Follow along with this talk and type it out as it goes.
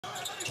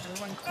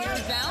Everyone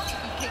clears out.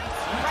 He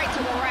kicks right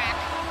to the rack.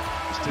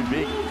 It's too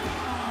big.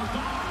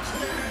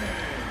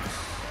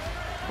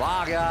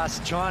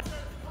 Vargas trying.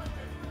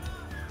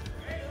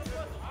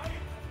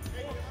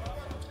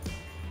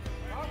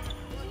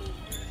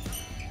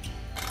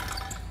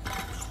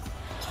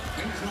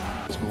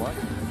 What?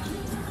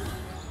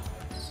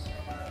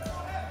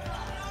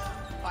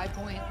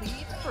 5-point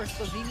lead for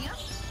Slovenia.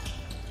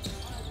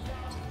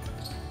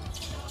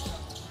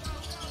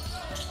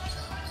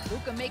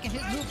 Luka making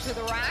his move to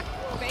the rack.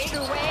 Fade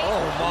away.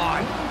 Oh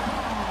my!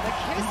 The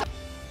kiss.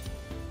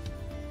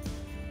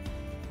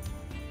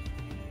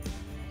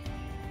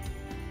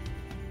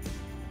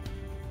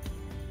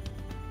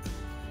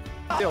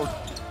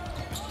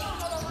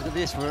 Look at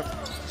this, we're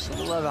just a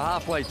little over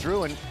halfway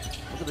through, and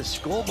look at the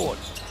scoreboard.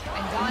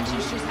 And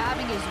Doncic just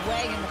having his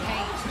way in the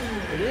paint.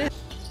 It is.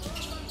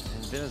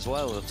 And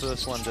Venezuela, the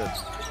first one to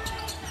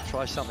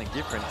try something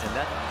different, and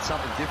that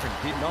something different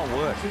did not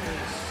work.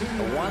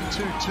 A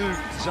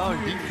 1-2-2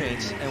 zone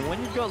defense, and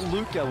when you've got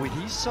Luka with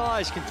his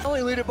size, can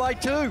only lead it by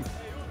 2. Doncic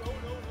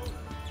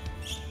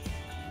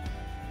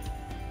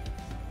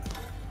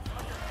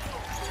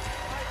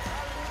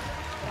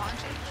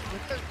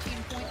with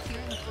 13 points here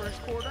in the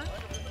first quarter.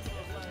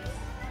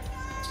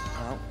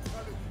 Well,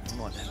 I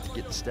might have to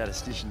get the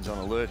statisticians on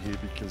alert here,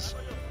 because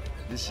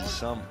this is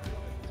some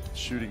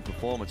shooting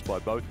performance by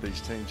both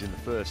these teams in the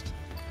first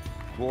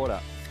quarter.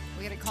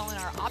 We got to call in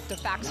our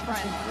OptiFacts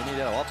friend. We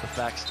need our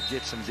OptiFacts to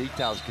get some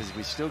details, because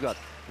we've still got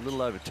a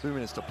little over 2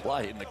 minutes to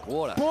play in the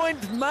quarter.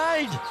 Point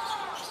made!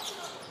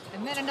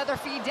 And then another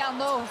feed down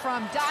low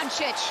from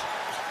Doncic.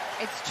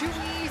 It's too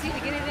easy to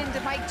get it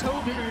into Mike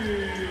Toby.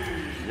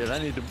 Yeah, they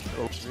need to,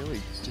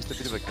 really just a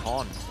bit of a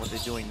con, what they're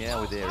doing now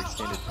with their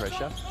extended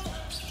pressure.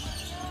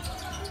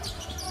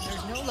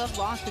 There's no love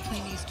lost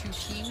between these two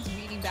teams,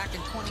 meeting back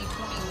in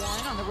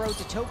 2021 on the road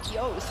to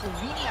Tokyo.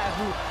 Slovenia,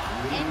 who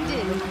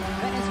ended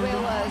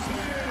Venezuela's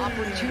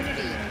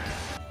opportunity.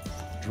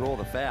 Draw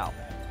the foul.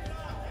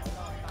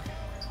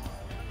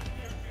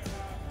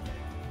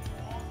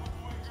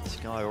 This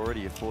guy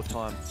already a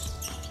 4-time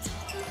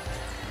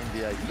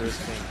NBA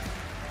first team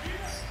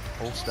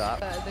All-Star.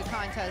 The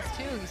contest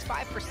too, he's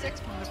 5 for 6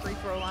 from the free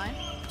throw line.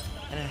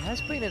 And it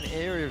has been an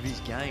area of his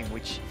game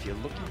which, if you're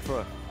looking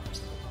for,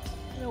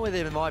 you know, where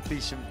there might be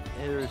some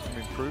areas of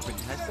improvement,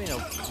 has been a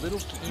little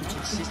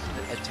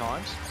inconsistent at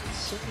times.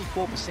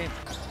 74%.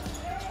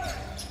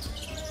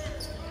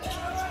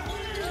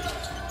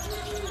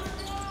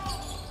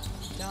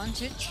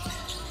 Doncic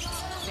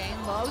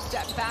staying low,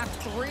 step back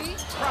 3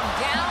 from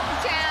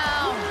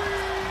downtown.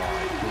 My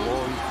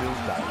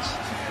glory-filled days.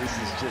 This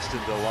is just a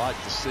delight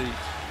to see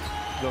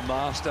the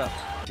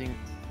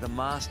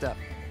master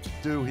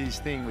do his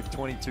thing with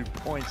 22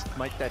 points,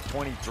 make that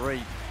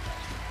 23.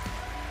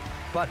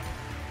 But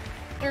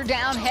they're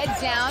down, head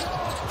down.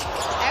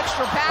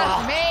 Extra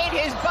pass made,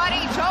 his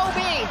buddy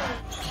Toby.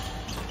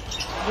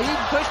 Lead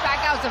pushed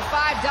back out to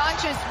 5.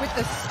 Doncic with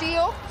the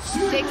steal,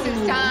 takes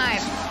his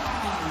time.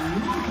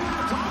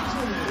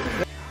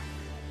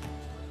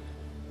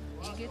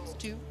 He gets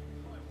 2.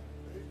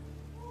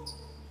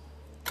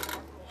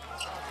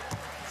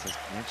 As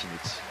I mentioned,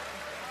 it's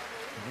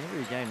an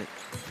every game that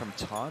from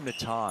time to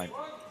time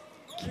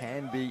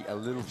can be a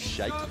little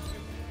shaky.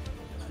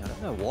 I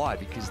don't know why,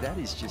 because that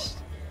is just,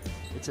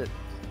 it's a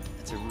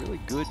really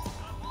good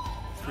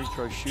free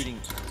throw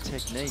shooting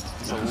technique.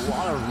 There's a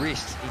lot of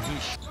wrist in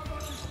his.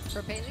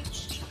 For Bailey,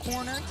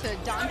 corner to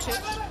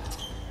Doncic.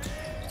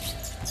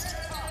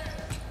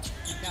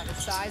 Got a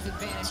size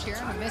advantage here,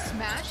 a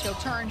mismatch. He'll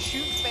turn,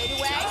 shoot, fade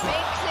away,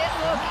 makes it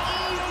look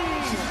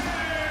easy.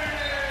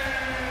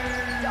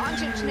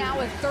 Doncic now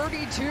at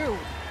 32.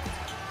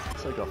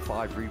 So got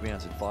 5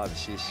 rebounds and 5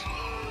 assists.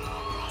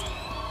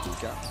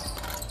 Luka.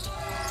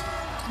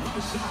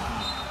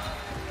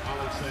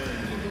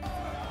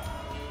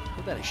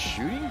 Was that a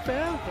shooting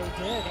foul? They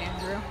did,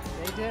 Andrew.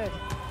 They did.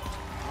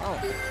 Oh,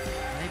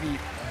 maybe.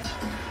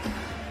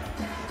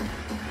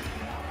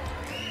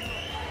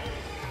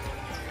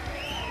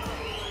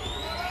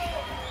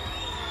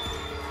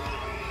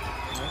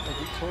 Well, they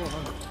did call him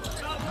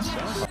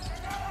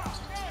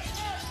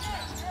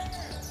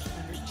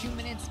under 2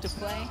 minutes to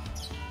play.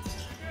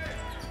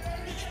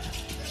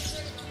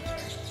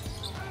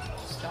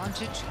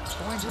 Doncic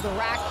going to the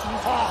rack.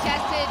 He's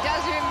contested.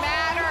 Doesn't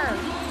matter.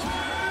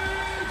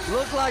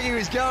 Looked like he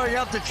was going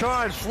up to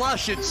try and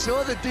flush it.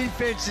 Saw the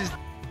defense's